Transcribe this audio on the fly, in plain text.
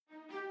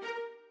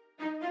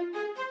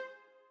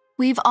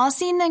We've all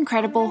seen the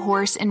incredible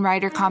horse and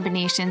rider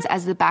combinations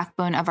as the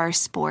backbone of our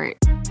sport.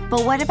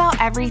 But what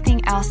about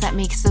everything else that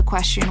makes the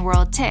equestrian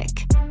world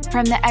tick?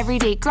 From the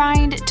everyday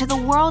grind to the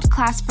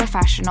world-class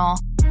professional,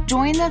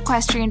 join the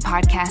Equestrian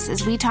Podcast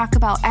as we talk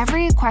about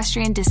every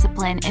equestrian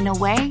discipline in a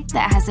way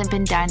that hasn't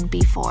been done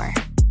before.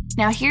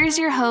 Now here's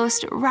your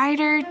host,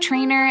 rider,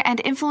 trainer, and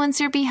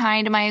influencer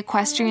behind my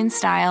equestrian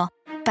style,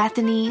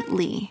 Bethany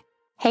Lee.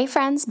 Hey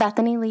friends,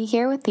 Bethany Lee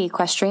here with the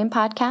Equestrian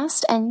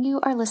Podcast, and you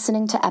are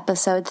listening to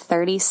episode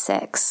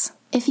 36.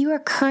 If you are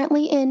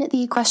currently in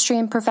the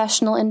equestrian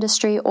professional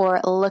industry or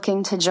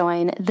looking to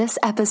join, this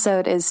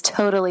episode is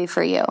totally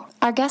for you.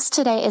 Our guest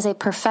today is a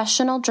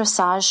professional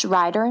dressage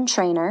rider and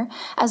trainer,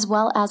 as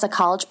well as a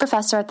college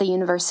professor at the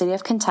University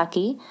of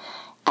Kentucky,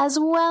 as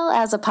well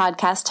as a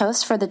podcast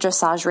host for the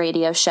Dressage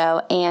Radio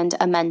Show and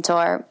a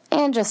mentor,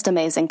 and just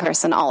amazing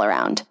person all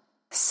around.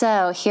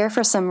 So, here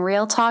for some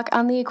real talk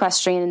on the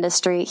equestrian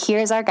industry,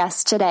 here's our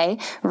guest today,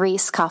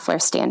 Reese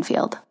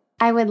Koffler-Stanfield.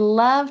 I would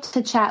love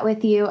to chat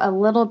with you a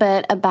little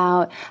bit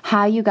about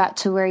how you got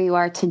to where you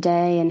are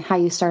today and how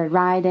you started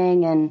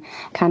riding and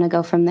kind of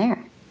go from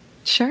there.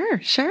 Sure.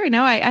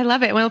 No, I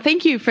love it. Well,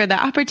 thank you for the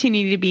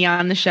opportunity to be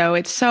on the show.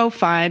 It's so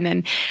fun.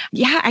 And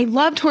yeah, I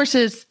loved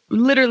horses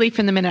literally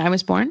from the minute I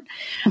was born.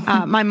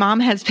 My mom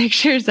has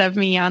pictures of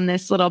me on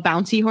this little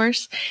bouncy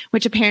horse,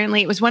 which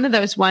apparently it was one of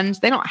those ones,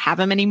 they don't have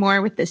them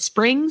anymore with the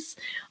springs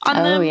on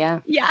them. Oh, yeah.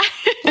 Yeah.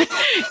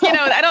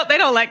 They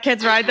don't let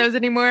kids ride those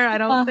anymimore, I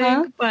don't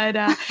think. But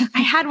I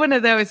had one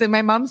of those and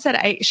my mom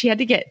said she had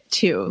to get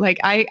two. Like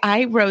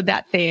I rode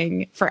that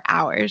thing for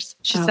hours.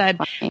 She said,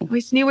 funny. I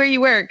always knew where you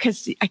were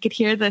because I could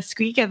hear the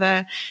squeak of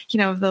the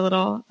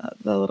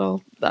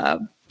little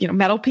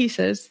metal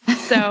pieces.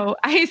 So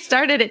I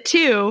started at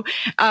 2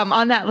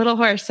 on that little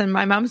horse. And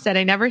my mom said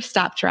I never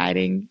stopped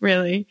riding,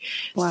 really.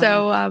 Wow.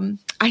 So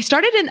I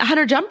started in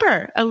hunter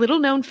jumper, a little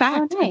known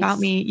fact about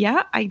me.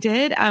 Yeah, I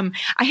did.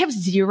 I have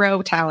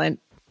zero talent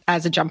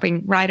as a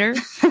jumping rider.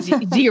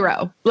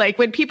 Zero. Like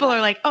when people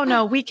are like, oh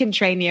no, we can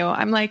train you.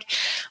 I'm like,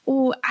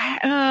 oh,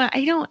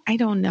 I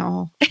don't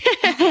know.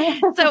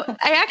 So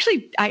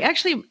I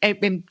actually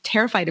am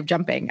terrified of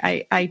jumping.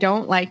 I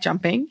don't like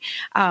jumping.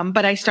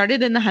 But I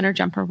started in the hunter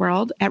jumper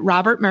world at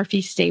Robert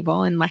Murphy's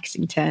stable in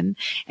Lexington,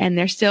 and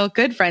they're still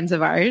good friends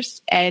of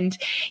ours. And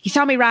he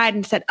saw me ride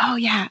and said, oh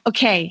yeah,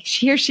 okay,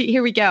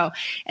 here we go.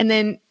 And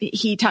then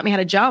he taught me how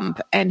to jump,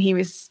 and he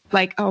was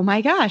like, oh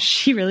my gosh,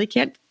 she really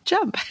can't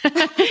jump.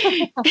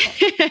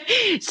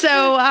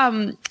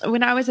 So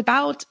when I was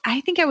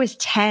I think I was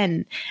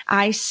 10,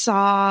 I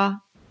saw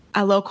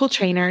a local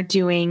trainer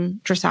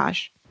doing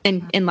dressage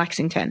in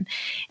Lexington.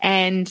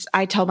 And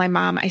I told my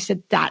mom, I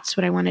said, that's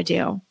what I want to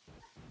do.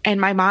 And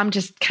my mom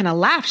just kind of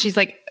laughed. She's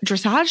like,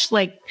 dressage?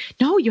 Like,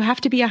 no, you have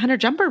to be a hunter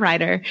jumper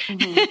rider.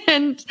 Mm-hmm.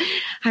 And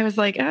I was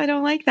like, oh, I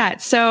don't like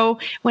that. So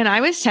when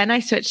I was 10, I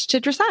switched to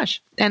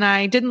dressage and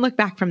I didn't look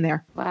back from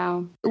there.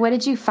 Wow. What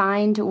did you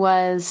find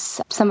was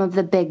some of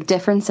the big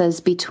differences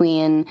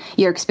between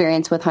your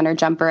experience with hunter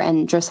jumper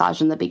and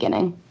dressage in the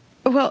beginning?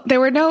 Well, there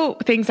were no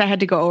things I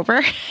had to go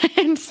over.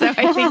 And so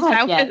I think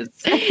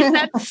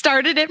that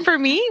started it for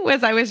me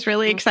was I was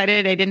really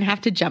excited. I didn't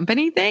have to jump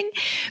anything,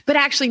 but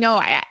actually, no,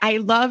 I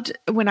loved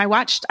when I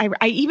watched,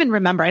 I even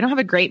remember, I don't have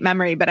a great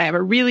memory, but I have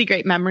a really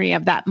great memory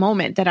of that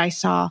moment that I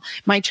saw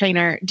my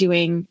trainer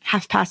doing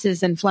half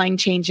passes and flying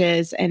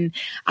changes. And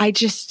I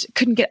just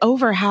couldn't get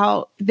over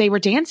how they were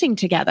dancing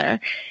together.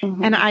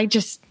 Mm-hmm. And I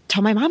just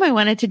told my mom I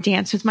wanted to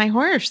dance with my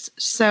horse.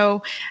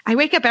 So I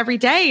wake up every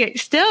day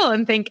still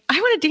and think, I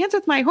want to dance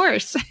with my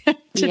horse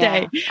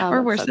today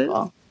or horses. So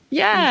cool.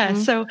 Yeah.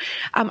 Mm-hmm. So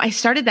I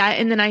started that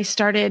and then I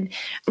started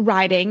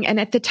riding. And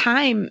at the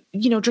time,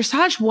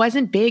 dressage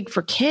wasn't big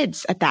for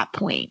kids at that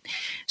point.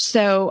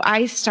 So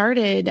I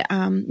started,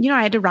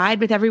 I had to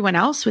ride with everyone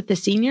else with the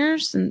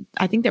seniors. And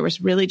I think there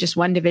was really just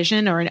one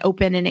division or an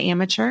open and an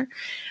amateur.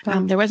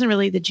 There wasn't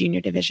really the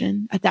junior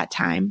division at that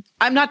time.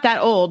 I'm not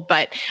that old,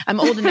 but I'm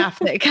old enough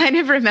to kind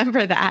of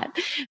remember that.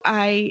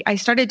 I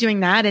started doing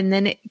that and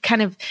then it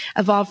kind of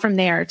evolved from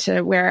there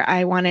to where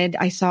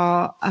I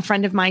saw a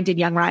friend of mine did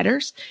Young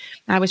Riders.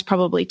 I was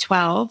probably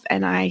 12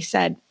 and I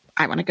said,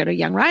 I want to go to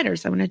Young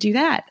Riders. I want to do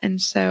that.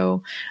 And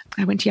so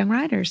I went to Young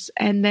Riders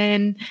and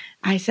then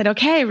I said,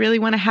 okay, I really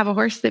want to have a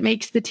horse that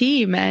makes the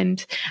team.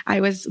 And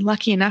I was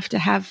lucky enough to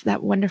have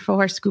that wonderful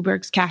horse,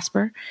 Skuberg's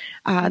Casper,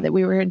 that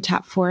we were in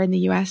top 4 in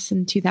the US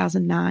in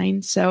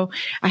 2009. So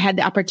I had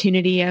the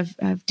opportunity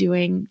of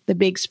doing the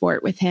big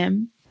sport with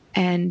him.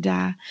 And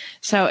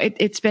so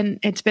it's been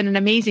an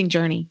amazing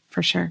journey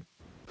for sure.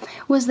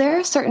 Was there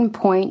a certain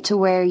point to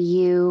where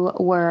you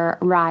were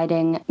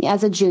riding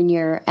as a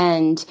junior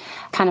and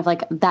kind of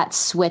like that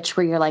switch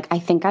where you're like, I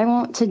think I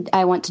want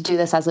to do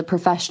this as a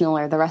professional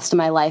or the rest of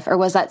my life? Or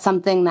was that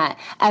something that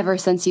ever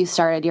since you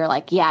started, you're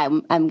like, yeah,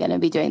 I'm going to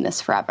be doing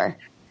this forever?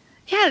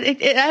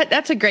 Yeah,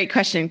 that's a great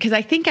question because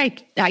I think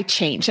I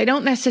changed. I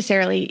don't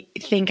necessarily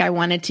think I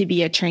wanted to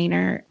be a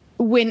trainer.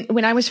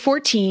 When I was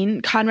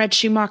 14, Conrad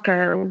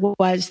Schumacher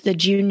was the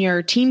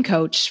junior team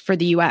coach for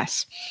the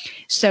U.S.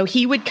 So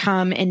he would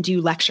come and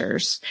do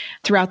lectures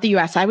throughout the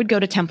US. I would go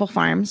to Temple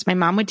Farms. My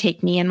mom would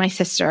take me and my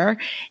sister,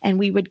 and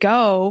we would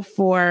go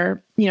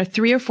for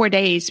 3 or 4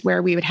 days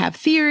where we would have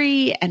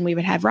theory and we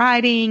would have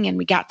riding, and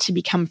we got to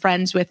become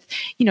friends with,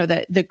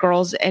 the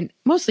girls, and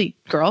mostly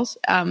girls,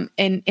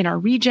 in our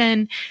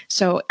region.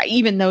 So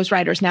even those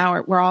riders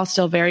now we're all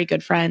still very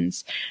good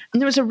friends.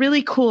 And there was a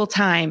really cool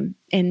time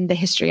in the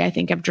history, I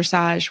think, of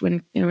dressage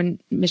when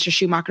Mr.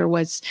 Schumacher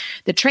was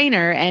the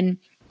trainer. And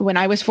when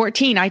I was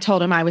 14, I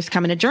told him I was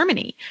coming to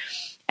Germany.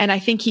 And I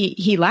think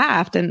he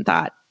laughed and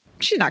thought,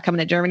 she's not coming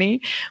to Germany.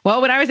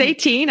 Well, when I was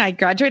 18, I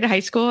graduated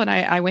high school and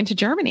I went to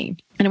Germany,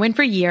 and I went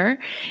for a year,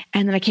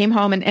 and then I came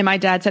home and my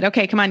dad said,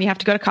 okay, come on, you have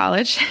to go to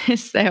college.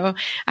 So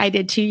I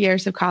did 2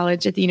 years of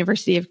college at the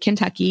University of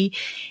Kentucky.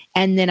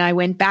 And then I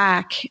went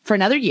back for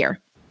another year.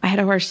 I had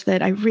a horse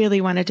that I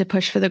really wanted to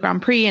push for the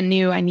Grand Prix and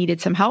knew I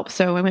needed some help.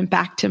 So I went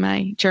back to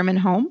my German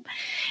home,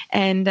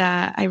 and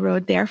I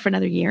rode there for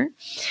another year.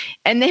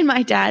 And then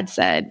my dad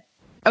said,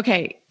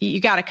 okay,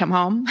 you got to come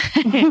home.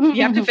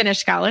 You have to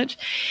finish college.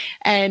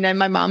 And then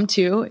my mom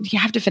too, you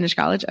have to finish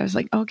college. I was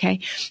like, okay.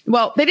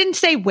 Well, they didn't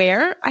say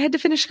where I had to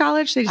finish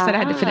college. They just said I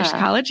had to finish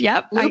college.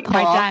 Yep. My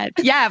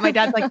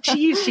dad's like,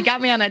 geez, she got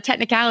me on a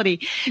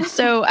technicality.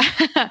 So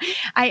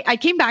I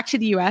came back to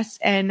the US,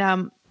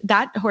 and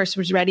that horse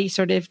was ready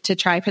sort of to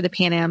try for the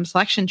Pan Am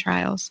selection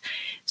trials.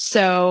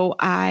 So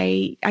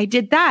I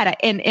did that.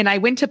 And I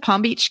went to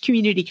Palm Beach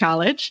Community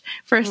College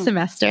for a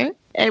semester,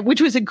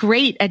 which was a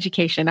great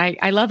education.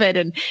 I love it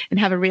and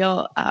have a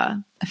real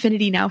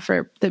affinity now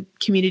for the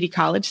community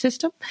college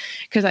system,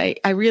 because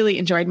I really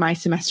enjoyed my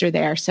semester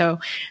there. So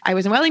I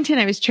was in Wellington.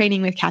 I was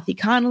training with Kathy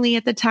Connolly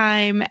at the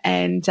time,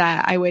 and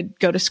I would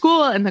go to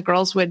school, and the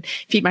girls would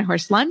feed my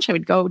horse lunch. I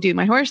would go do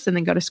my horse and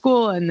then go to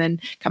school and then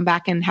come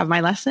back and have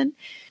my lesson.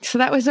 So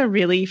that was a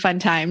really fun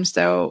time.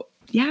 So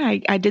yeah,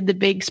 I did the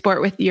big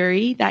sport with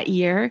Yuri that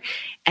year.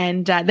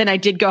 And then I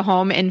did go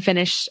home and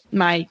finish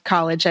my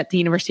college at the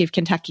University of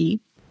Kentucky.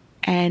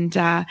 And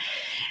I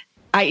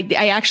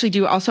actually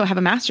do also have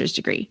a master's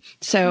degree.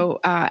 So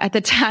at the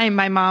time,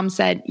 my mom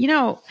said,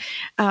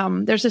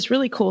 there's this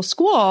really cool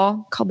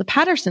school called the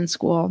Patterson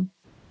School.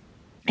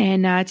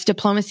 And it's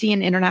diplomacy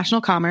in international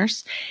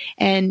commerce.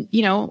 And,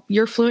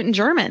 you're fluent in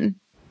German.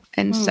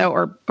 And so,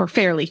 or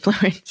fairly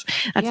fluent.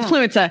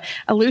 Fluent's a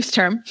loose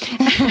term,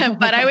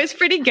 but I was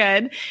pretty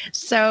good.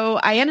 So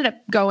I ended up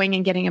going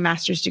and getting a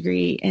master's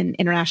degree in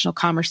international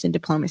commerce and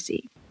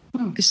diplomacy.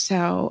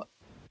 So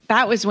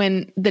that was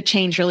when the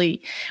change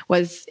really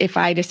was, if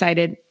I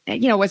decided,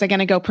 was I going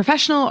to go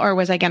professional, or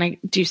was I going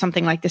to do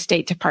something like the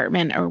State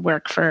Department or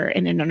work for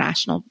an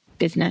international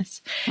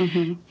business?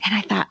 And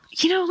I thought,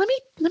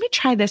 let me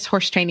try this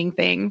horse training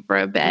thing for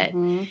a bit.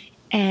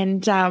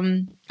 And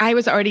I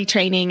was already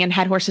training and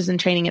had horses in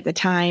training at the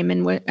time.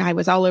 And I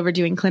was all over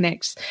doing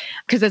clinics,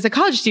 because as a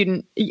college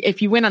student,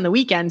 if you went on the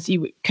weekends,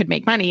 you could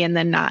make money and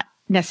then not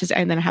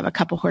necessarily, and then have a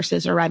couple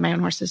horses or ride my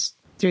own horses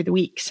through the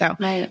week. So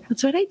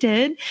that's what I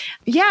did.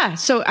 Yeah.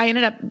 So I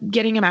ended up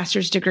getting a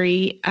master's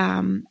degree.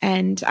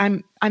 And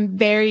I'm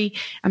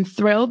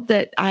thrilled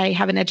that I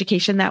have an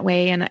education that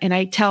way. And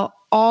I tell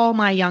all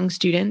my young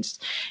students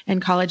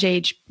and college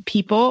age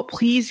people,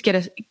 please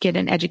get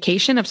an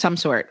education of some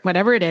sort,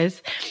 whatever it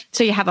is,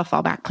 so you have a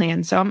fallback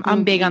plan. So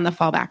I'm big on the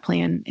fallback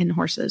plan in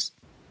horses.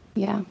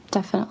 Yeah,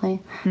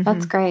 definitely.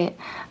 That's great.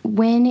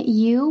 When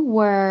you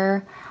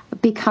were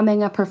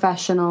becoming a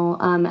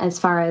professional, as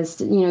far as,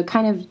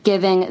 kind of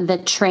giving the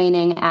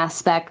training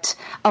aspect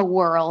a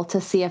whirl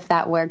to see if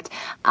that worked.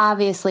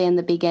 Obviously, in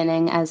the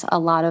beginning, as a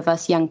lot of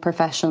us young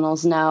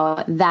professionals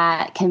know,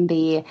 that can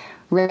be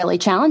really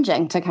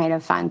challenging to kind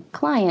of find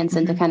clients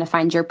and to kind of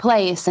find your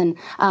place. And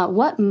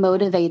what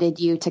motivated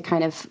you to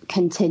kind of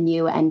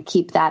continue and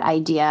keep that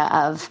idea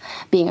of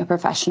being a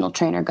professional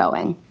trainer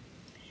going?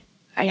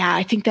 Yeah,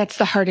 I think that's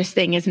the hardest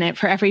thing, isn't it,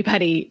 for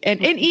everybody?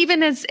 And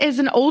even as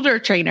an older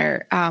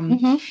trainer,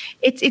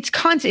 it's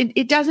constant.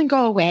 It doesn't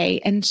go away.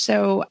 And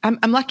so I'm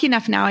lucky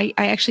enough now. I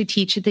actually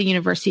teach at the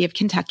University of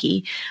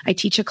Kentucky. I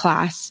teach a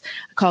class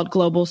called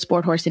Global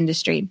Sport Horse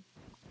Industry.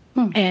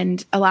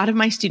 And a lot of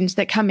my students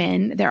that come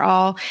in, they're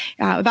all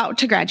about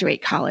to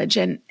graduate college,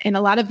 and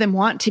a lot of them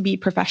want to be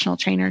professional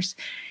trainers.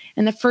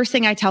 And the first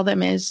thing I tell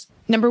them is,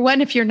 number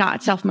one, if you're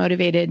not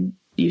self-motivated,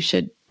 you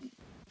should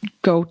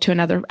go to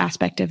another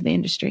aspect of the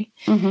industry.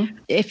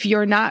 If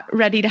you're not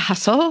ready to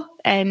hustle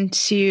and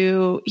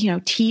to,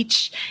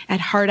 teach at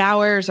hard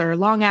hours or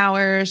long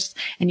hours,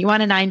 and you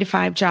want a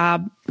 9-to-5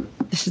 job,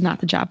 this is not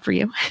the job for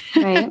you.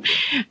 Right.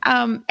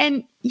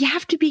 And you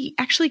have to be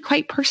actually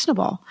quite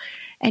personable.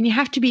 And you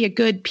have to be a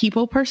good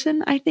people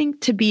person, I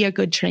think, to be a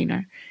good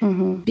trainer,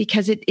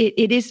 because it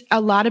is a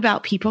lot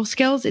about people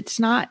skills. It's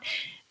not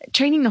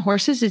training the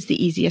horses is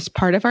the easiest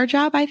part of our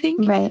job, I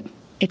think. Right.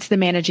 It's the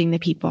managing the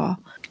people.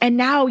 And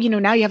now,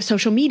 now you have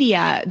social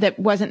media that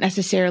wasn't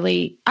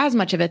necessarily as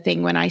much of a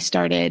thing when I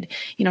started,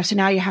 so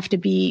now you have to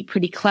be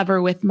pretty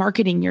clever with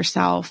marketing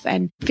yourself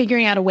and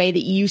figuring out a way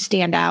that you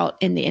stand out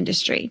in the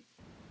industry.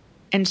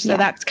 And so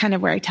that's kind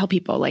of where I tell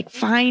people, like,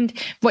 find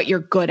what you're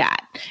good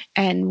at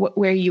and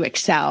where you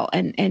excel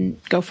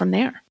and go from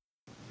there.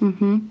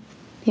 Mm-hmm.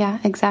 Yeah,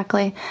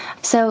 exactly.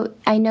 So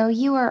I know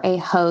you are a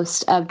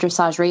host of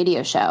Dressage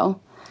Radio Show.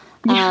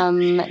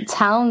 Yeah.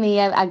 Tell me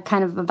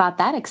kind of about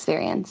that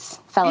experience,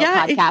 fellow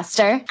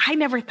podcaster. I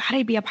never thought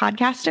I'd be a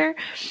podcaster.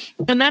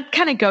 And that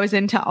kind of goes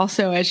into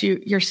also as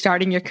you're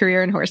starting your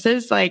career in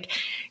horses, like,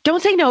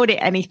 don't say no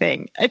to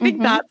anything. I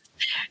think that's,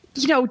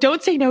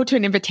 don't say no to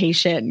an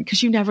invitation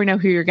because you never know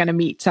who you're going to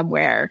meet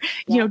somewhere.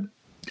 Yeah.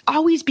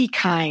 Always be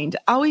kind,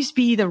 always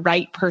be the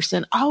right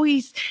person,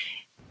 always,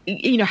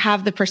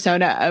 have the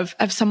persona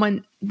of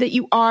someone that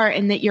you are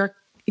and that you're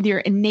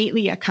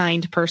innately a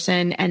kind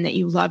person and that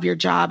you love your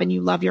job and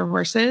you love your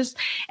horses,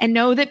 and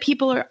know that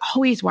people are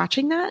always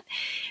watching that.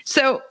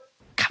 So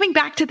coming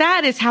back to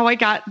that is how I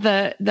got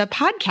the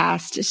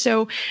podcast.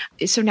 So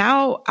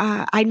now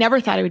I never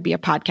thought I would be a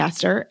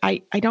podcaster.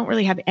 I don't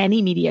really have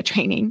any media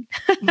training,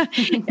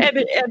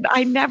 and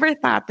I never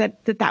thought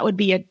that would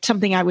be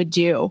something I would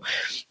do.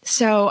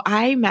 So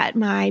I met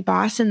my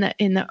boss and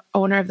the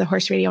owner of the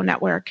Horse Radio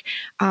Network.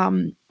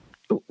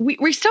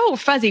 We're still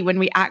fuzzy when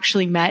we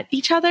actually met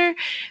each other,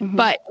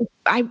 but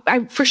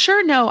I for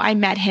sure know I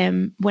met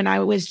him when I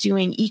was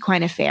doing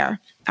Equine Affair.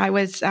 I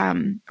was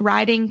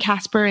riding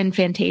Casper and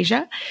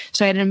Fantasia.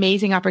 So I had an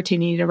amazing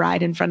opportunity to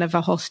ride in front of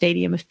a whole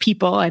stadium of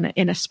people and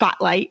in a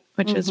spotlight,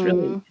 which was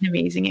really an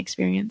amazing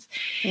experience.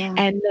 Yeah.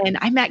 And then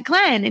I met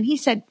Glenn and he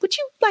said, would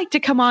you like to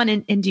come on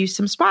and do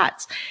some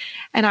spots?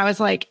 And I was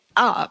like,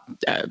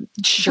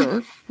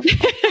 sure.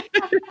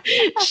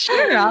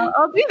 Sure,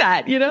 I'll do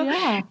that,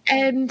 Yeah.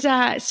 And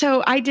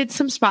so I did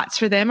some spots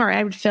for them, or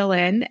I would fill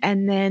in.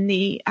 And then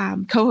the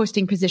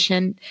co-hosting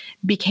position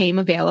became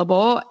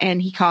available.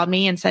 And he called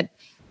me and said,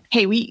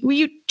 hey, will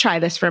you try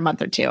this for a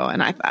month or two?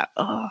 And I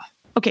thought,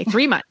 okay,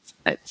 3 months.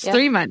 It's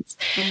 3 months.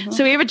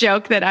 So we have a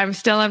joke that I'm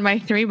still on my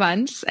 3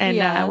 months,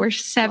 and we're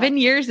 7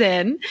 years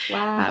in,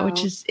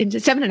 which is into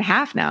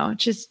 7.5 now,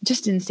 which is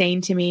just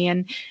insane to me.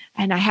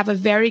 And I have a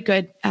very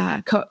good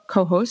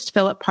co-host,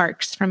 Philip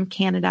Parks from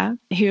Canada,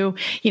 who,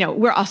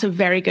 we're also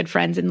very good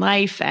friends in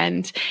life.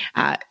 And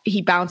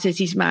he bounces.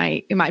 He's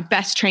my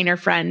best trainer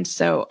friend.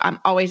 So I'm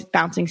always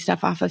bouncing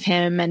stuff off of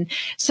him. And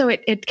so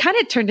it kind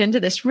of turned into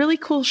this really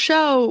cool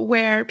show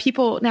where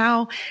people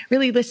now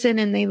really listen,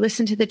 and they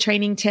listen to the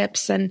training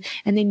tips and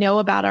they know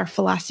about our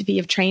philosophy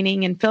of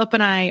training. And Philip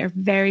and I are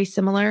very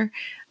similar.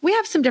 We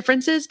have some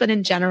differences, but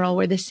in general,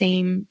 we're the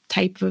same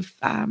type of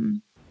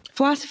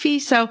philosophy.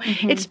 So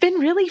it's been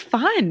really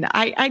fun.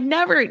 I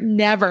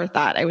never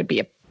thought I would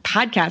be a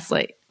podcast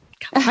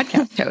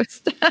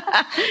host.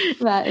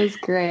 That is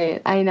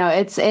great. I know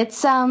it's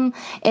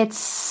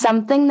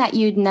something that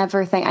you'd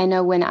never think. I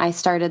know when I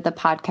started the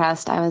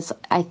podcast,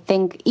 I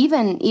think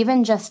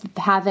even just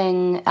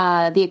having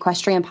the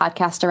Equestrian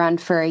podcast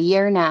around for a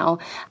year now,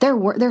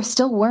 there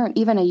still weren't,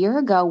 even a year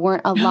ago,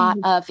 weren't a lot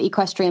of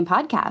equestrian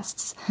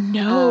podcasts.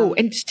 No.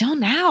 And still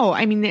now,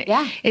 I mean,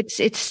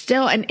 it's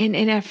still,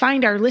 and I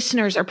find our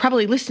listeners are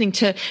probably listening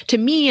to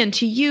me and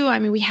to you. I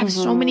mean, we have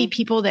so many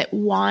people that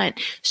want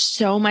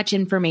so much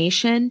information.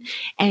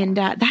 And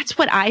that's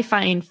what I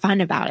find fun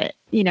about it,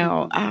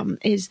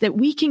 is that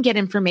we can get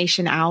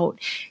information out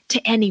to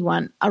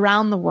anyone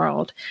around the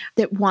world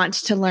that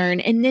wants to learn.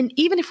 And then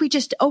even if we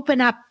just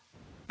open up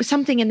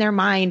something in their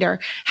mind,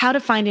 or how to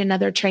find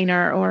another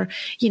trainer, or,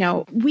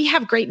 we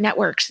have great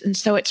networks. And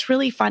so it's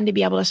really fun to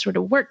be able to sort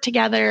of work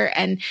together.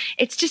 And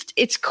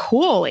it's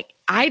cool. Like,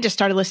 I just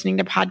started listening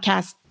to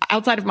podcasts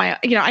outside of my,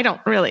 I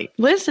don't really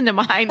listen to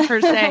mine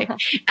per se.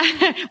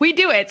 We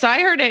do it. So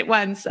I heard it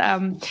once.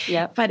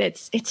 But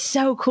it's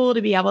so cool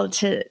to be able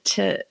to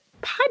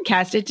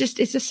podcast. It's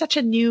just such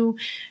a new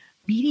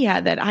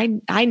media that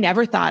I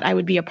never thought I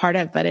would be a part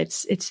of, but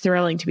it's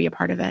thrilling to be a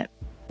part of it.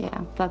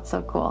 Yeah, that's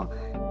so cool.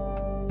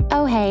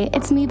 Oh, hey,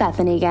 it's me,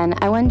 Bethany, again.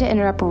 I wanted to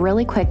interrupt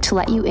really quick to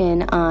let you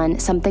in on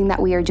something that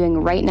we are doing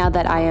right now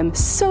that I am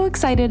so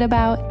excited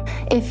about.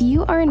 If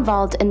you are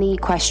involved in the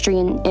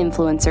equestrian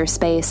influencer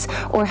space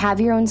or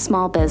have your own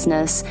small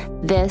business,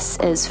 this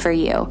is for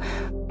you.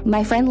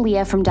 My friend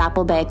Leah from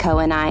Dapple Bay Co.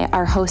 and I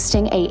are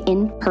hosting a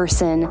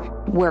in-person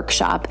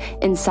workshop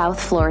in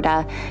South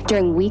Florida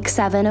during week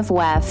 7 of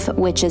WEF,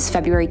 which is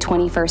February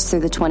 21st through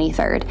the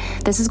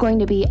 23rd. This is going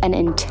to be an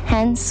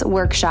intense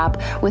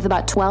workshop with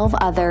about 12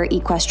 other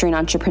equestrian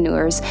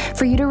entrepreneurs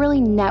for you to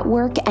really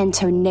network and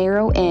to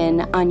narrow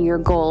in on your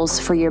goals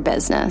for your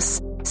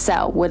business.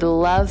 So, would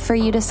love for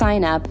you to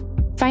sign up.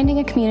 Finding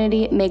a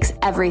community makes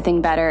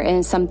everything better, and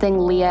is something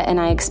Leah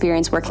and I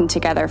experience working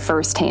together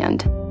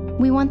firsthand.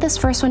 We want this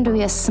first one to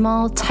be a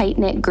small,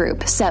 tight-knit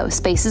group, so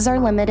spaces are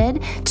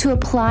limited. To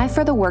apply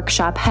for the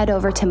workshop, head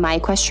over to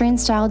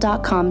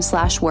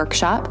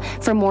myequestrianstyle.com/workshop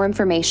for more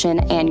information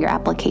and your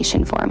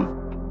application form.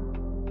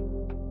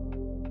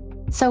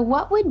 So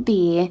what would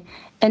be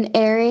an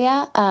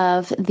area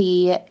of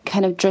the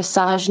kind of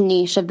dressage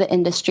niche of the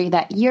industry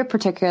that you're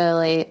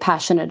particularly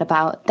passionate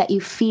about, that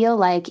you feel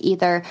like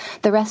either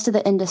the rest of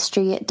the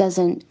industry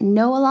doesn't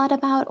know a lot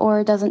about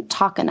or doesn't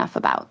talk enough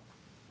about?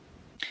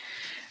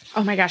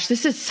 Oh my gosh,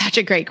 this is such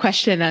a great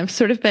question. I've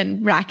sort of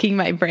been racking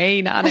my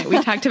brain on it.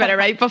 We talked about it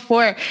right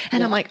before,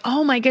 and I'm like,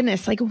 oh my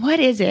goodness, like what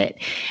is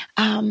it?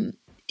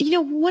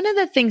 One of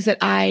the things that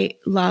I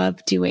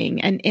love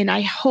doing, and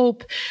I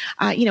hope,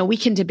 we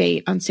can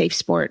debate on safe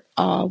sport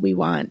all we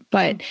want,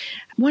 but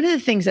one of the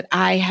things that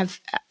I have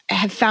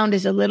found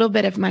is a little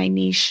bit of my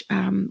niche,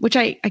 which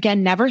I,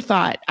 again, never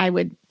thought I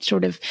would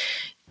sort of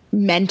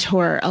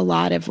mentor a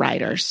lot of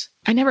riders.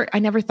 I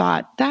never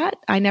thought that.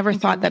 I never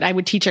thought that I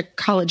would teach a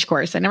college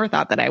course. I never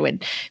thought that I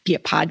would be a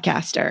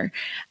podcaster.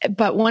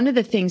 But one of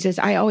the things is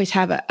I always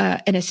have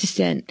an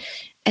assistant.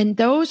 And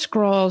those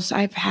girls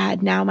I've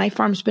had now, my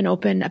farm's been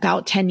open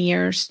about 10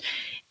 years.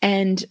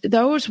 And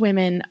those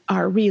women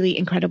are really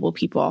incredible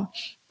people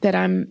that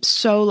I'm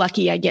so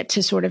lucky I get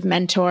to sort of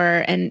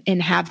mentor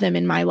and have them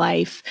in my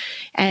life.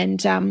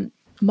 And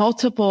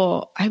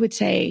multiple, I would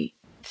say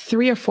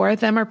 3 or 4 of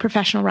them are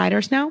professional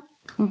riders now.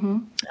 Mm-hmm.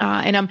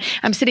 And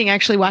I'm sitting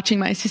actually watching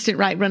my assistant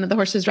ride one of the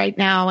horses right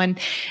now. And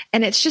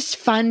it's just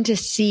fun to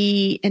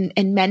see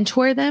and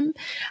mentor them.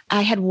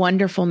 I had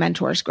wonderful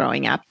mentors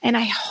growing up, and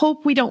I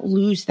hope we don't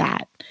lose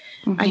that.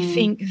 Mm-hmm. I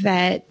think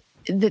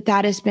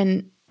that has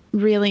been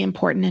really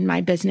important in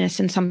my business,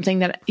 and something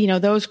that,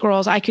 those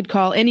girls, I could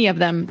call any of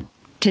them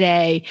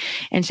today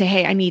and say,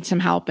 hey, I need some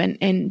help.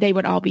 And they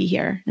would all be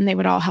here and they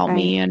would all help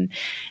me. And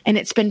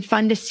it's been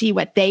fun to see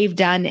what they've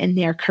done in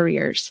their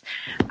careers.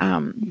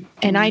 And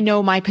I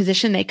know my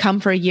position, they come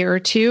for a year or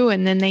two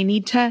and then they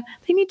need to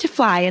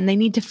fly and they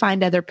need to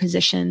find other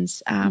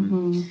positions.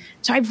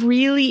 So I've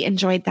really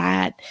enjoyed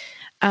that.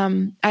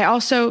 I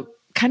also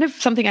kind of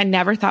something I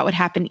never thought would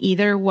happen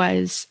either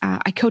was,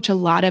 I coach a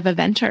lot of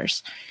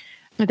eventers.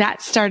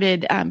 That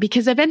started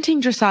because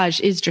eventing dressage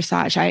is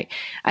dressage.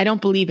 I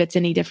don't believe it's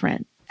any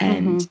different,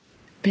 and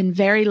been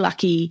very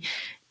lucky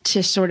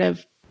to sort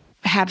of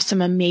have some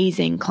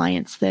amazing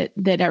clients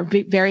that are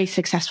very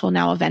successful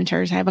now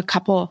eventers. I have a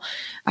couple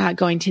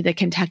going to the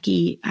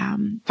Kentucky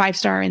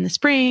 5-star in the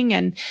spring,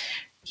 and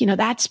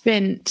that's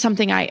been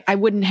something I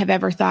wouldn't have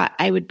ever thought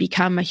I would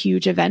become a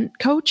huge event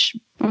coach.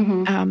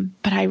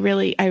 But I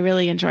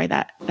really enjoy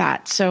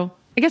that. So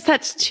I guess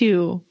that's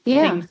 2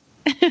 things.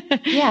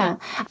 Yeah.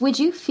 Would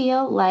you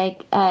feel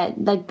like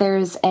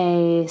there's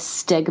a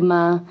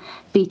stigma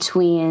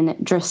between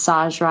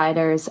dressage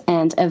riders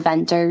and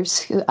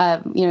eventers,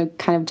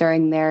 kind of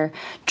during their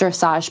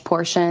dressage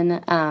portion?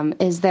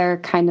 Is there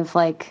kind of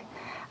like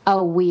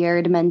a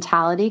weird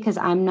mentality? Because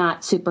I'm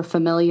not super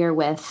familiar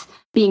with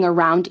being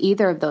around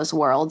either of those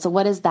worlds.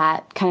 What is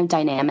that kind of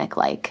dynamic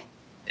like?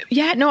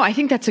 Yeah, no, I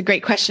think that's a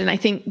great question. I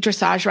think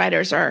dressage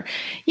riders are,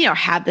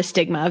 have the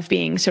stigma of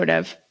being sort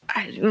of,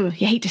 you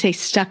hate to say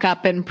stuck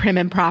up and prim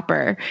and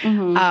proper.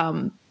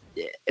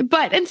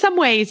 But in some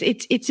ways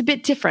it's a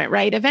bit different,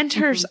 right?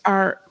 Eventers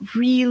are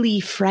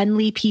really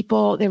friendly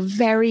people. They're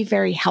very,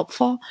 very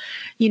helpful.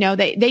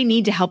 They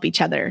need to help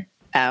each other,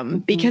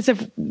 because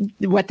of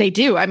what they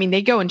do. I mean,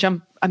 they go and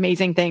jump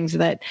amazing things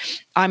that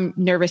I'm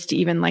nervous to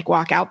even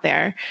walk out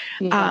there.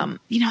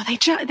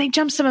 They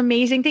jump some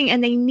amazing thing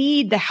and they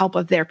need the help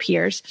of their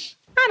peers.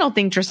 I don't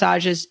think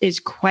dressage is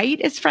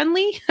quite as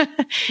friendly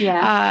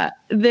than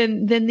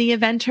the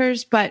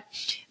eventers. But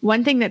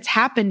one thing that's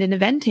happened in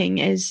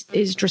eventing is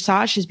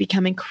dressage has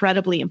become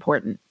incredibly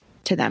important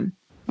to them.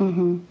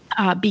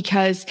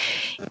 Because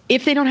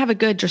if they don't have a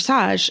good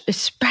dressage,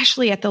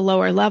 especially at the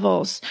lower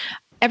levels,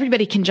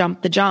 everybody can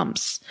jump the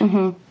jumps.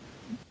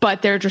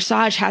 But their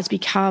dressage has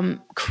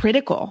become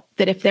critical,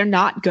 that if they're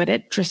not good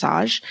at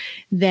dressage,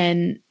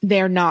 then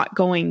they're not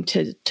going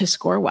to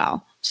score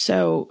well.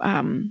 So,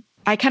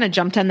 I kind of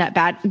jumped on that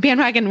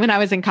bandwagon when I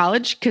was in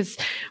college, because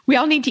we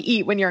all need to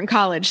eat when you're in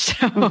college.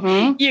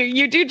 So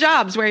you do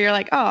jobs where you're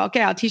like, oh,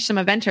 okay, I'll teach some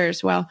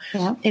eventers. Well,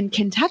 in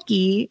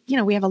Kentucky,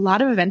 we have a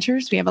lot of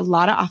eventers. We have a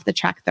lot of off the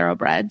track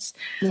thoroughbreds.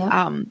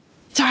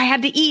 So I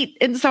had to eat.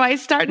 And so I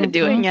started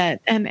doing it,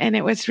 and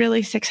it was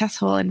really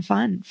successful and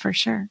fun for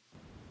sure.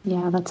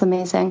 Yeah, that's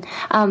amazing.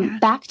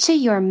 Back to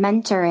your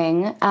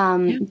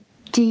mentoring,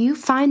 do you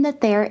find that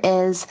there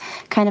is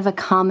kind of a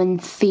common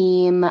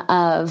theme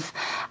of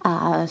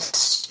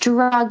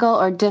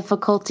struggle or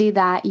difficulty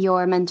that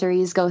your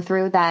mentorees go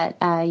through that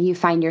you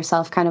find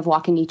yourself kind of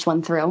walking each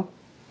one through?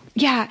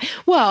 Yeah.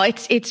 Well,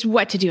 it's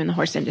what to do in the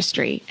horse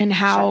industry and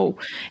how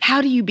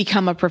do you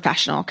become a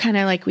professional? Kind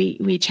of like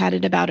we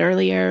chatted about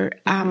earlier.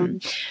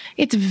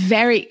 It's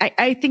very,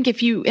 I think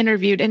if you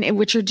interviewed, and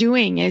what you're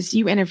doing is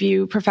you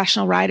interview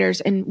professional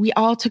riders, and we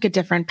all took a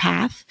different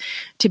path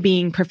to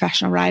being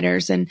professional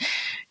riders. And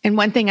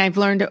one thing I've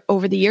learned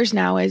over the years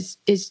now is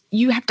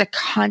you have to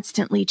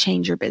constantly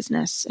change your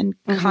business and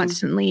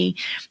constantly,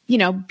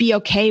 be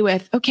okay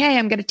with, okay,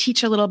 I'm going to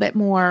teach a little bit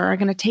more, or I'm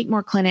going to take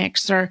more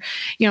clinics, or,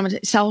 I'm going to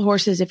sell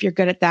horses if you're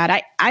good at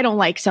that. I don't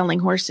like selling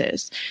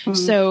horses.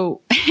 So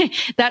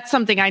that's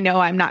something I know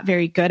I'm not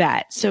very good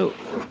at. So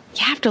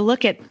you have to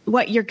look at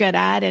what you're good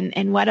at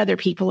and what other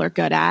people are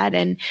good at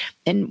and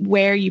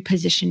where you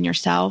position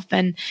yourself.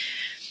 And,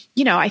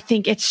 I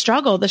think it's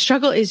struggle. The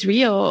struggle is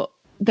real,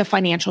 the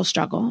financial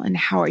struggle, and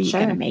how are you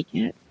going to make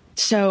it?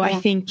 So I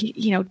think,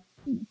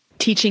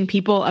 teaching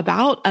people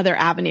about other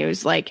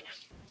avenues, like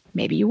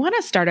maybe you want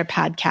to start a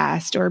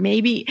podcast or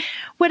maybe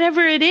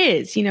whatever it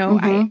is,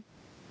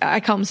 I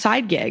call them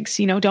side gigs,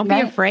 don't be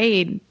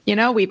afraid.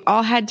 We've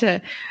all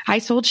I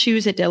sold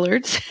shoes at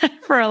Dillard's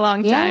for a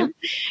long time,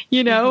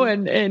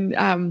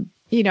 and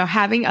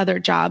having other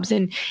jobs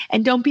and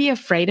don't be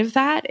afraid of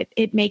that.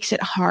 It makes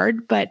it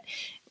hard, but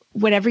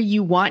whatever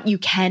you want, you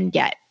can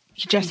get.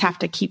 You just have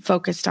to keep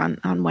focused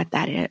on what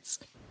that is.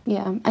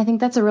 Yeah, I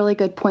think that's a really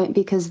good point,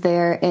 because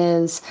there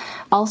is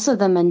also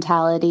the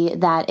mentality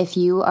that if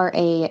you are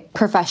a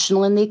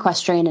professional in the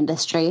equestrian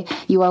industry,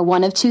 you are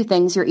one of two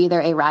things. You're either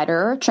a rider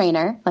or a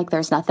trainer. Like,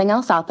 there's nothing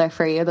else out there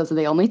for you. Those are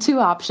the only two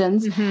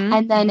options.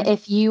 And then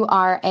if you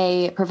are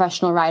a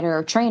professional rider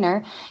or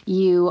trainer,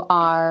 you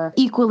are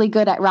equally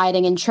good at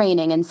riding and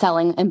training and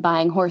selling and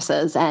buying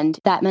horses. And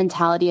that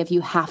mentality of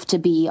you have to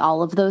be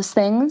all of those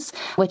things,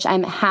 which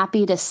I'm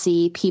happy to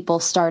see people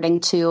starting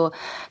to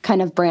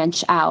kind of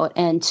branch out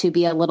and to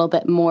be a little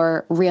bit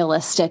more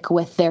realistic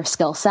with their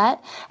skill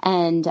set.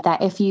 And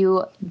that if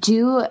you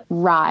do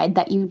ride,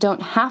 that you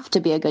don't have to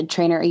be a good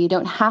trainer, or you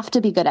don't have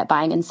to be good at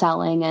buying and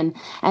selling,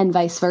 and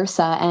vice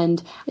versa.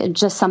 And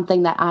just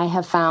something that I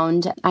have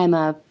found, I'm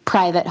a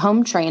private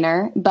home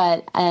trainer,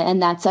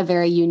 and that's a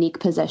very unique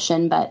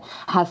position, but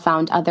have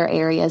found other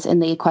areas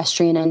in the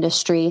equestrian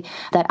industry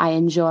that I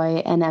enjoy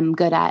and am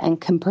good at and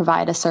can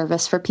provide a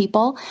service for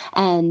people.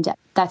 And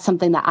that's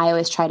something that I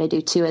always try to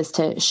do too, is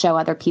to show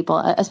other people,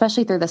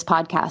 especially through this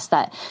podcast,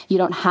 that you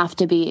don't have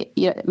to be,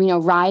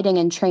 riding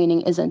and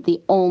training isn't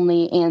the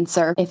only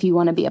answer if you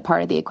want to be a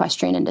part of the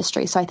equestrian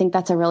industry. So I think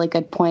that's a really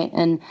good point,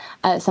 and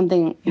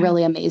something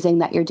really amazing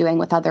that you're doing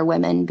with other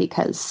women,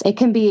 because it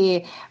can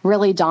be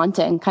really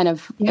daunting, kind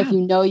of, if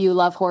you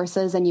love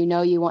horses and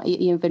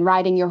you've been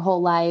riding your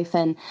whole life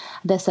and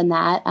this and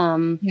that,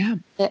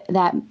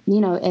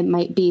 it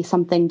might be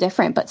something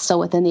different, but still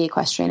within the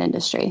equestrian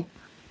industry.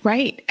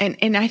 Right.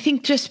 And I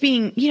think just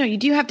being, you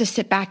do have to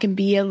sit back and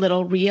be a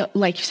little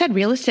like you said,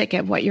 realistic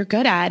at what you're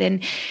good at.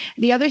 And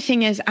the other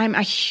thing is, I'm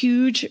a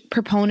huge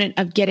proponent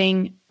of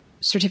getting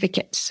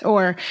certificates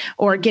or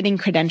getting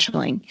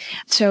credentialing.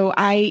 So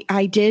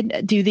I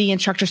did do the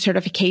instructor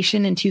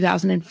certification in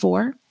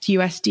 2004,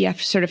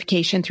 USDF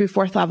certification through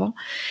 4th level.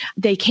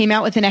 They came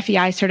out with an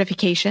FEI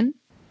certification.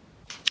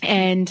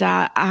 And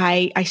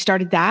I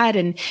started that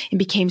and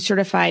became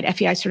certified,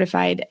 FEI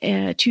certified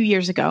 2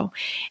 years ago.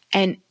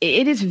 And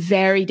it is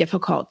very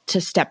difficult to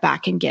step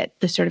back and get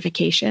the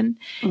certification.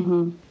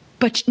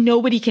 But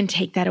nobody can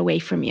take that away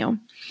from you.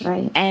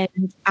 Right.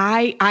 And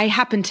I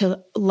happen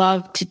to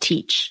love to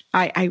teach.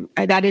 I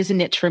that is a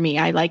niche for me.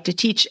 I like to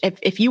teach.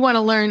 If you want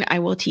to learn, I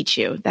will teach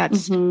you.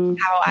 That's how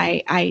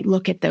I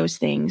look at those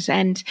things.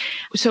 And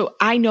so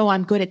I know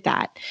I'm good at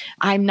that.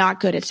 I'm not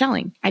good at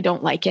selling. I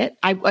don't like it.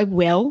 I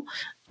will.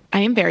 I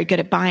am very good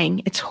at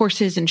buying. It's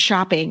horses and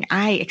shopping.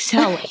 I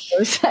excel at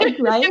those things,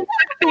 right?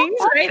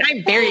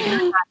 I'm very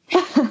good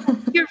at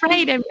that. You're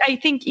right. And I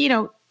think,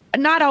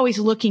 not always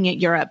looking at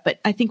Europe, but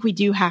I think we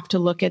do have to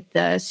look at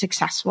the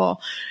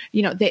successful,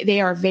 they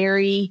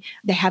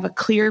have a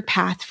clear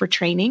path for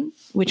training,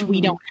 which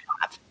we don't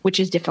have, which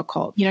is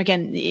difficult.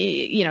 Again,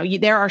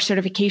 there are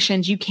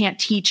certifications you can't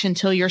teach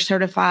until you're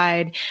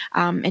certified,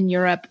 in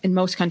Europe, in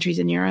most countries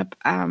in Europe.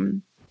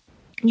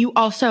 You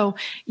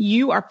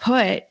are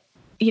put,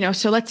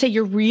 so let's say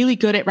you're really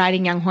good at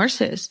riding young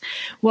horses.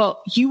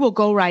 Well, you will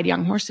go ride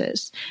young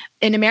horses.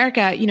 In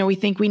America, we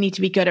think we need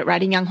to be good at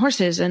riding young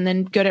horses and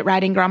then good at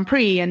riding Grand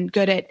Prix and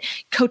good at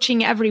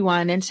coaching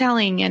everyone and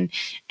selling. And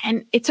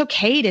it's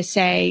okay to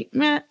say,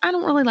 I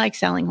don't really like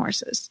selling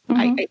horses.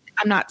 I'm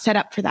not set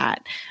up for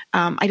that.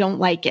 I don't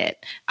like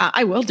it.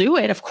 I will do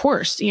it. Of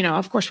course,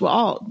 we'll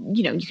all,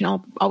 you can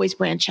all always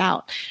branch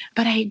out,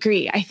 but I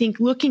agree. I think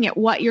looking at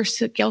what your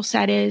skill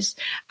set is,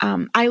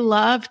 I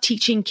love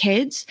teaching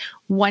kids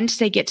once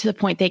they get to the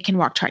point they can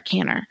walk, trot,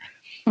 canter.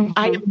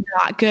 I am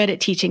not good at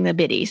teaching the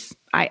biddies.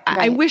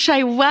 I wish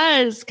I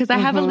was, because I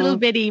have a little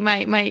bitty.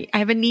 I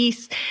have a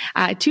niece,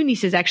 2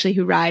 nieces actually,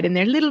 who ride, and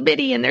they're little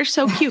bitty and they're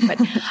so cute. But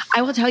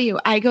I will tell you,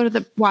 I go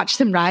to watch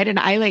them ride, and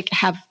I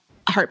have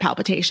heart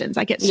palpitations.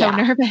 I get so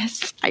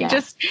nervous.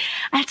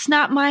 That's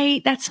not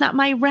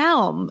my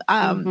realm.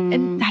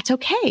 And that's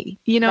okay.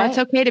 It's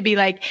okay to be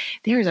like,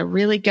 there's a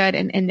really good,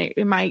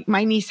 and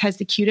my niece has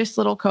the cutest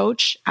little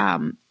coach.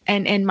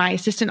 And my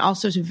assistant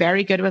also is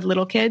very good with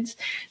little kids.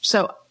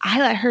 So I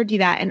let her do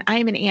that. And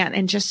I'm an aunt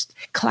and just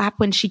clap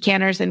when she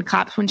canters and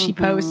claps when she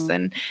posts.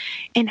 And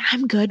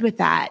I'm good with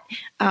that.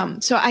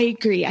 So I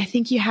agree. I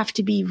think you have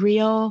to be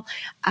real.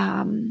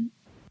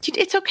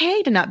 It's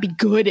okay to not be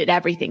good at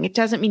everything. It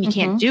doesn't mean you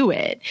can't do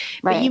it,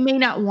 but you may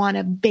not want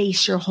to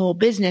base your whole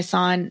business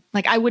on,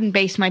 like, I wouldn't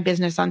base my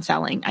business on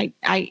selling.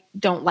 I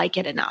don't like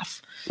it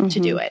enough to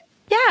do it.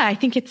 Yeah. I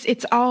think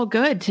it's all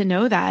good to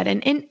know that.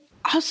 And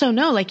also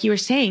know, like you were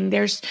saying,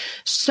 there's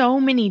so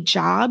many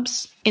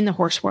jobs in the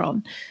horse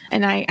world.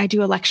 And I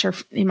do a lecture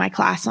in my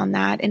class on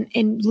that.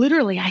 And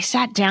literally I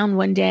sat down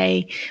one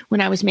day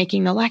when I was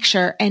making the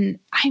lecture, and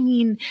I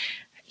mean,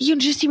 you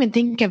just even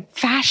think of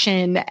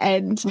fashion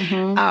and,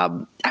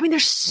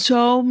 there's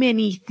so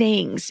many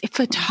things,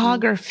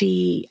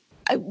 photography,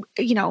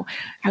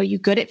 are you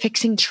good at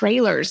fixing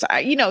trailers?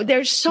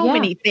 There's so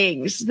many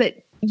things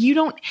that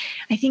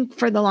I think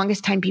for the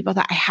longest time, people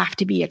thought I have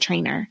to be a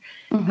trainer.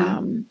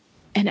 And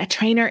a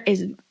trainer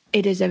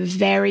it is a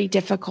very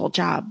difficult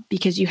job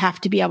because you have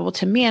to be able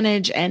to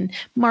manage and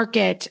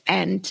market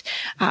and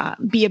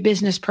be a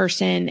business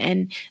person.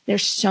 And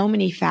there's so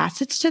many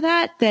facets to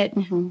that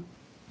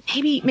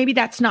maybe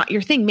that's not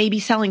your thing. Maybe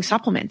selling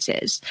supplements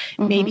is,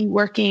 maybe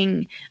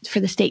working for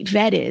the state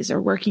vet is,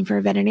 or working for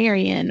a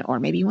veterinarian, or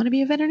maybe you want to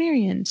be a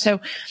veterinarian. So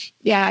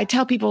yeah, I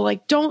tell people,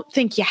 like, don't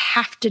think you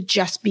have to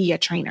just be a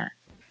trainer.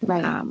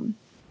 Right.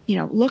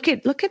 Look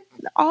at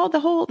all the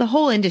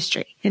whole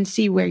industry and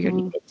see where you're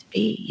needed to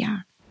be. Yeah.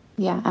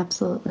 Yeah,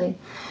 absolutely.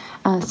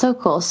 So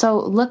cool. So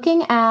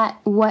looking at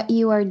what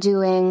you are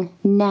doing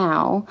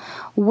now,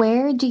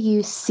 where do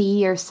you see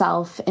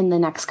yourself in the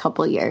next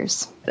couple of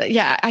years?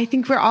 Yeah, I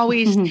think we're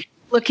always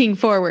looking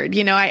forward.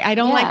 I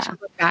don't like to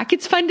look back.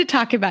 It's fun to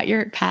talk about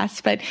your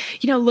past, but,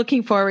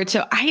 looking forward.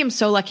 So I am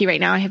so lucky right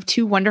now. I have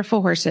 2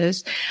 wonderful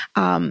horses,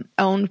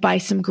 owned by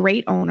some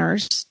great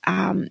owners,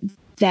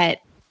 that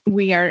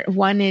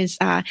one is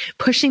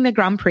pushing the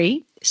Grand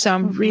Prix. So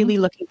I'm really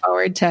looking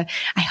forward to,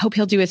 I hope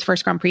he'll do his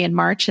first Grand Prix in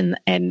March, and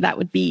that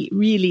would be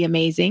really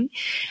amazing.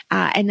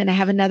 And then I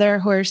have another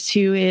horse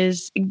who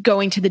is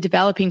going to the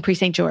developing Prix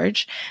St.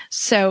 George.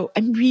 So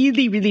I'm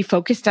really, really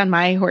focused on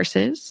my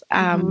horses.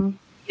 In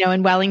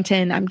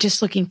Wellington, I'm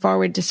just looking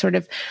forward to sort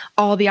of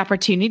all the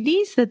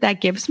opportunities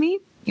that gives me.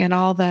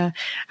 And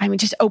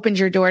just opens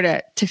your door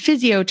to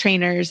physio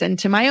trainers and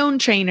to my own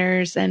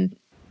trainers. And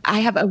I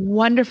have a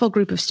wonderful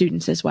group of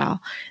students as well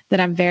that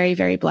I'm very,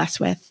 very blessed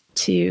with,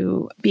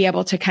 to be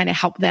able to kind of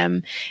help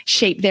them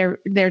shape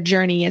their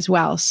journey as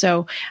well.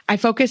 So I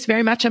focus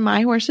very much on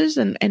my horses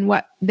and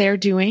what they're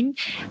doing.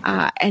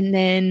 And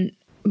then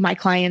my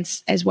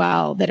clients as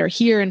well that are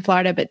here in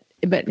Florida,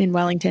 but in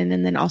Wellington.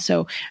 And then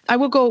also I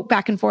will go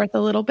back and forth a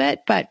little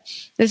bit, but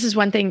this is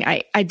one thing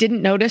I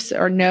didn't notice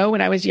or know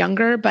when I was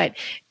younger, but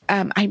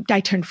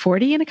I turned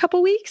 40 in a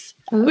couple weeks,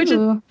 which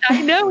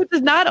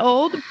is not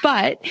old,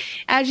 but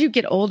as you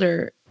get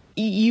older,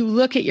 you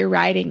look at your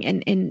riding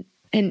and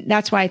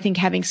that's why I think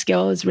having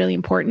skill is really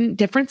important,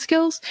 different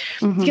skills,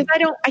 because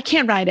I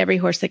can't ride every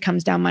horse that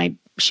comes down my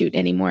chute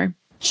anymore.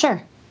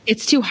 Sure.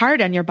 It's too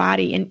hard on your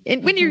body.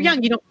 And when you're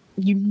young,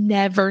 you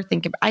never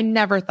think of, I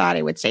never thought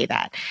I would say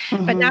that,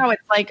 but now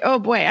it's like, oh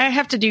boy, I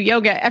have to do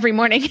yoga every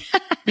morning.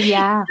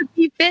 Yeah. To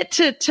be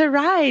fit to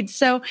ride.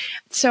 So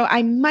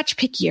I'm much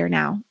pickier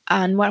now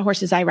on what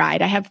horses I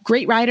ride. I have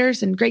great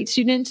riders and great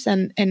students.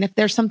 And if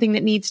there's something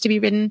that needs to be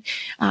ridden,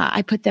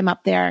 I put them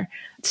up there.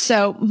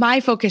 So my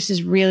focus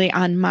is really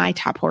on my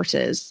top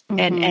horses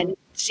and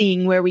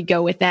seeing where we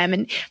go with them,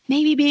 and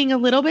maybe being a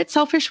little bit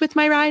selfish with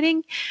my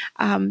riding,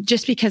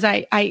 just because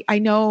I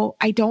know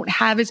I don't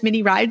have as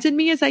many rides in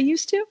me as I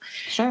used to.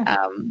 Sure.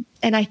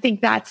 And I think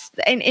that's,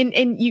 and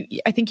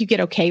I think you get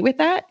okay with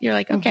that. You're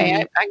like,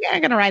 okay,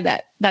 I'm going to ride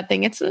that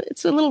thing. It's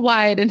a little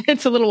wide and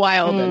it's a little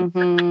wild.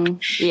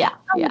 And yeah.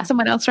 Let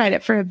someone else ride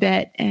it for a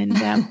bit. And,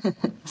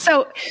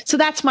 so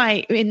that's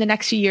in the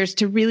next few years,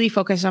 to really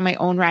focus on my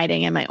own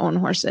riding and my own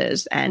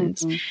horses. And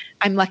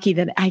I'm lucky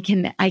that I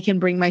can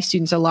bring my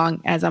students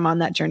along as I'm on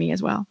that journey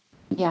as well.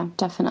 Yeah,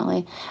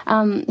 definitely.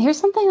 Here's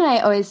something that I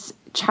always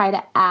try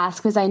to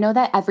ask, because I know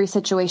that every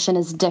situation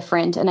is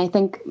different, and I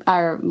think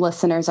our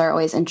listeners are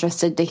always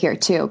interested to hear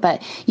too.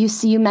 But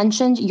you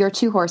mentioned your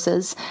 2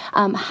 horses.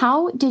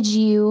 How did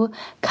you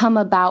come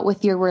about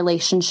with your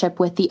relationship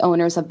with the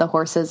owners of the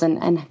horses,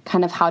 and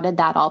kind of how did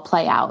that all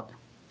play out?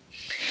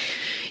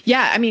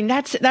 Yeah, I mean,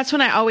 that's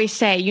when I always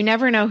say you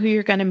never know who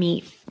you're going to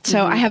meet.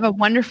 So I have a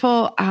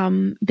wonderful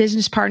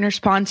business partner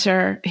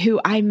sponsor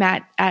who I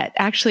met at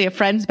actually a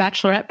friend's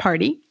bachelorette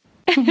party.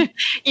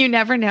 You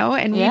never know.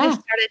 And we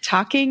just started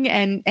talking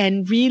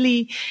and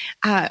really,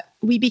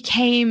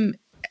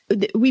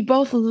 we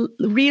both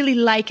really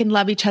like and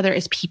love each other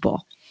as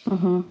people.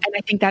 And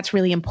I think that's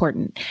really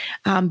important,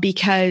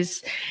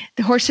 because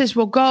the horses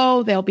will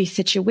go, there'll be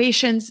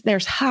situations,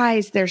 there's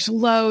highs, there's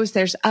lows,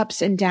 there's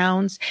ups and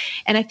downs.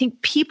 And I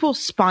think people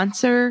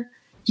sponsor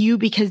you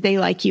because they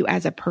like you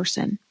as a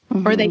person,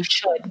 or they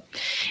should.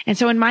 And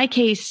so in my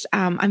case,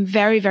 I'm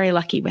very, very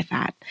lucky with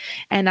that.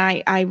 And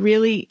I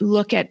really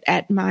look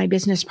at my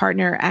business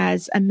partner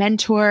as a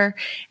mentor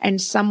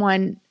and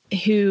someone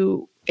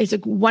who is a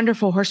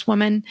wonderful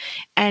horsewoman.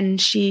 And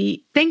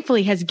she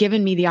thankfully has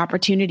given me the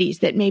opportunities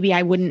that maybe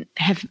I wouldn't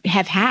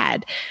have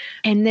had.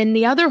 And then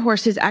the other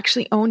horse is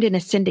actually owned in a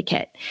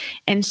syndicate.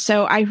 And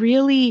so I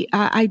really,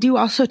 I do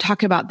also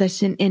talk about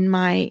this in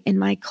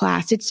my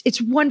class.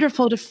 It's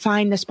wonderful to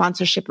find the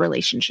sponsorship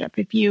relationship.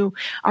 If you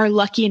are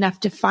lucky enough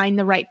to find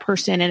the right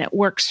person and it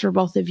works for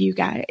both of you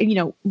guys,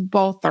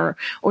 both or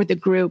the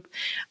group.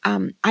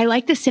 I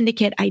like the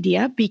syndicate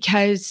idea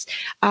because,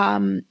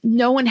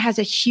 no one has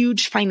a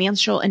huge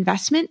financial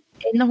investment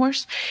in the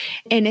horse.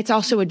 And it's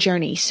also a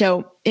journey.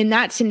 So in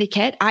that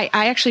syndicate, I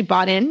actually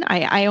bought in,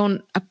 I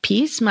own a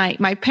piece.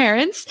 My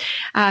parents,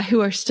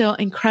 who are still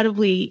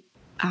incredibly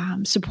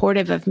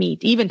supportive of me,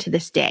 even to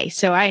this day.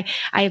 So I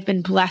have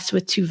been blessed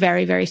with two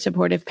very, very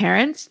supportive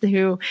parents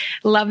who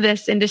love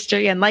this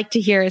industry and like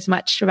to hear as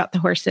much about the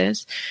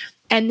horses.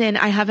 And then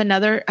I have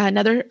another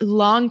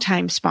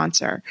longtime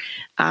sponsor,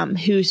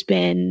 who's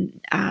been,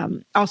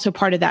 also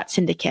part of that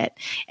syndicate.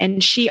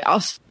 And she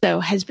also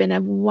has been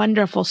a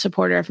wonderful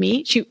supporter of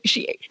me.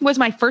 She was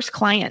my first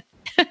client.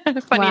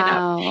 Funny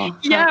enough.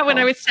 Yeah. When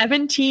I was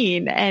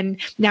 17, and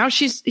now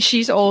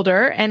she's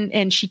older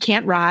and she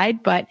can't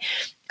ride, but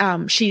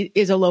she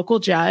is a local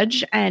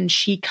judge, and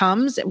she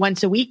comes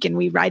once a week and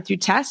we ride through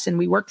tests and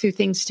we work through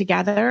things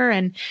together,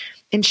 and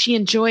she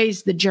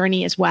enjoys the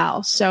journey as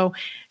well.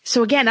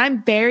 So again,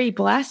 I'm very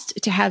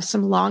blessed to have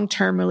some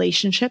long-term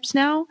relationships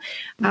now.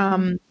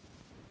 And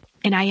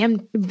I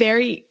am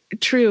very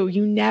true.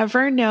 You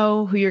never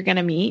know who you're going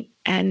to meet.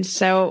 And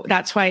so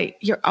that's why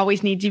you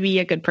always need to be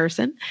a good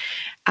person.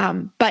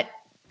 But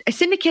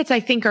syndicates, I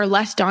think, are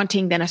less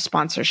daunting than a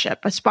sponsorship.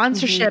 A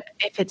sponsorship,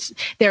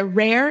 they're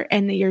rare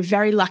and you're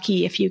very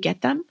lucky if you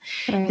get them.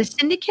 Right. The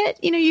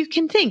syndicate, you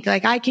can think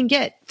like I can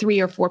get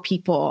 3 or 4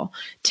 people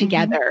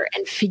together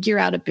and figure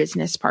out a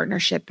business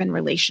partnership and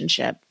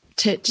relationship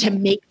to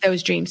make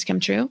those dreams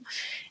come true.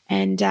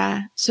 And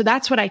so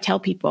that's what I tell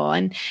people.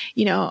 And,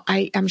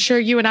 I'm sure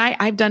you and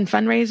I've done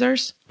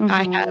fundraisers.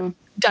 I have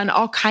done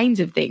all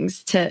kinds of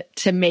things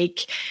to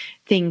make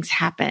things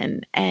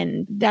happen.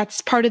 And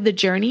that's part of the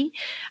journey.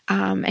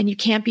 And you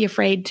can't be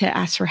afraid to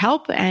ask for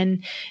help,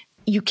 and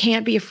you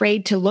can't be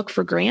afraid to look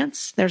for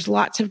grants. There's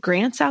lots of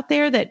grants out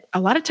there that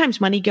a lot of times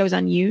money goes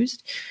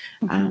unused.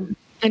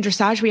 In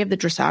dressage, we have the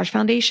Dressage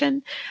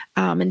Foundation,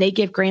 and they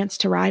give grants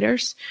to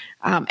riders.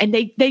 And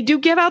they do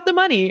give out the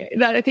money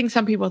that I think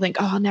some people think,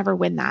 oh, I'll never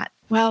win that.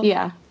 Well,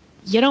 yeah.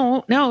 You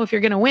don't know if you're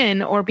going to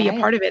win or be a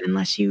part of it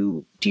unless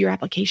you do your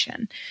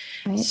application.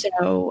 Right.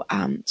 So,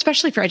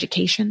 especially for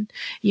education,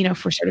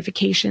 for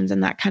certifications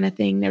and that kind of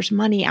thing, there's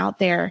money out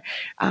there.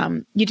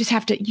 You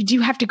do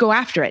have to go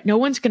after it. No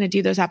one's going to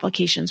do those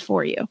applications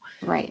for you.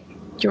 Right.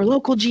 Your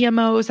local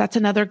GMOs, that's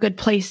another good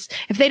place.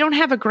 If they don't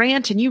have a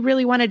grant and you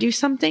really want to do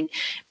something,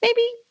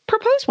 maybe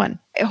propose one.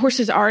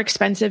 Horses are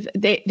expensive.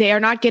 They are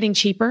not getting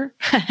cheaper,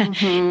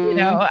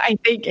 I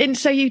think. And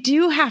so you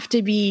do have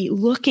to be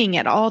looking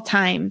at all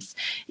times,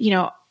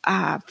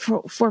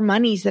 for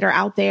monies that are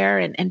out there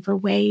and for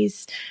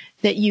ways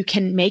that you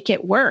can make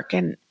it work.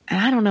 And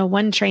I don't know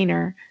one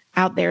trainer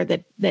out there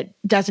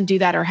that doesn't do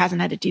that or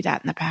hasn't had to do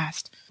that in the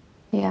past.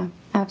 Yeah,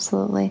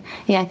 absolutely.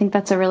 Yeah, I think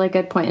that's a really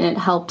good point. And it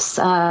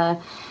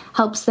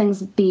helps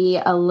things be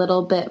a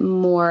little bit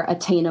more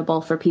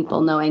attainable for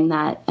people, knowing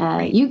that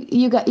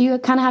you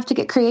kind of have to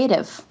get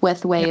creative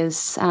with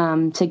ways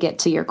to get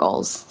to your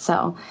goals.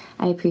 So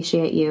I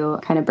appreciate you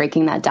kind of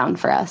breaking that down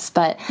for us.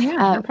 But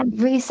no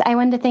Reese, I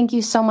wanted to thank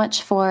you so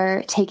much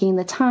for taking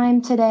the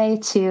time today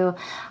to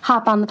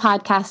hop on the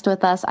podcast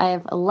with us.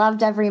 I've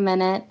loved every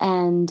minute,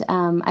 and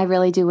I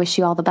really do wish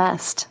you all the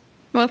best.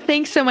 Well,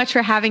 thanks so much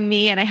for having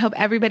me, and I hope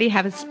everybody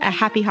has a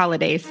happy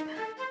holidays.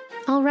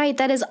 All right,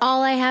 that is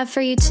all I have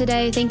for you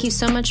today. Thank you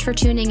so much for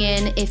tuning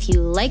in. If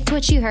you liked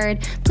what you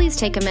heard, please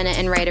take a minute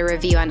and write a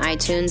review on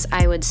iTunes.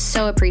 I would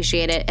so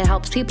appreciate it. It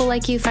helps people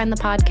like you find the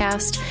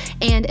podcast,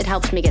 and it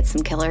helps me get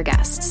some killer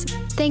guests.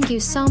 Thank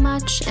you so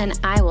much, and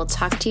I will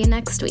talk to you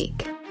next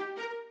week.